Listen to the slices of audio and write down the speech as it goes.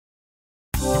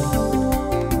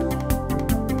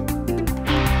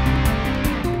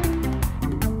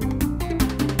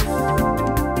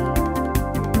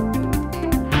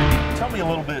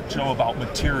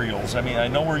materials? I mean, I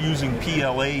know we're using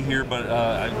PLA here, but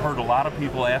I've heard a lot of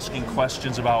people asking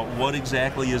questions about what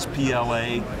exactly is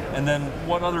PLA, and then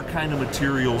what other kind of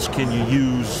materials can you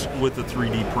use with a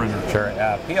 3D printer? Sure.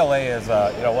 PLA is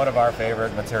one of our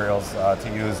favorite materials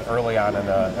to use early on in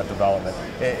development.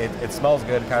 It smells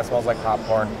good. It kind of smells like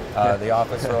popcorn. The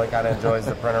office really kind of enjoys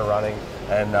the printer running,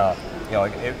 and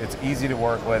it's easy to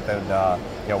work with,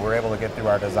 and we're able to get through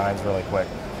our designs really quick.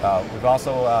 We've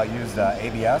also used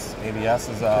ABS. ABS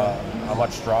is a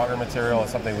much stronger material.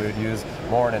 It's something we would use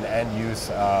more in an end-use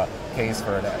case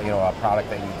for a product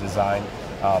that you design.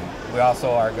 We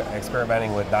also are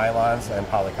experimenting with nylons and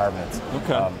polycarbonates.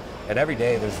 Okay. And every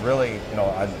day there's really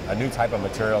a new type of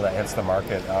material that hits the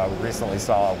market. We recently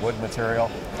saw a wood material,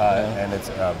 and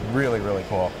it's really, really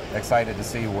cool. Excited to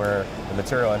see where the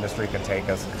material industry can take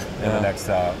us in the next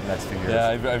few years. Yeah,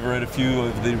 I've read a few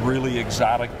of the really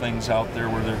exotic things out there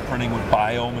where they're printing with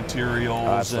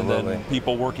biomaterials, and then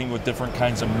people working with different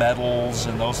kinds of metals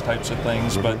and those types of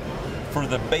things. But for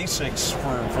the basics,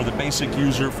 for the basic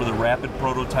user, for the rapid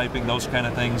prototyping, those kind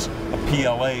of things, a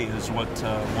PLA is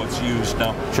what's used.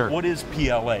 Now, what is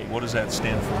PLA? What does that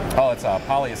stand for? Oh, it's a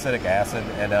polyacetic acid,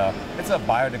 and it's a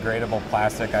biodegradable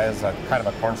plastic. It has a kind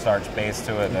of a cornstarch base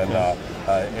to it, and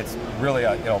it's really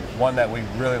one that we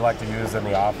really like to use in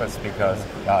the office because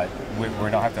we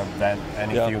don't have to vent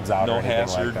any fumes out or anything like that.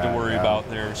 No hazard to worry about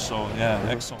there. So yeah,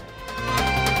 excellent.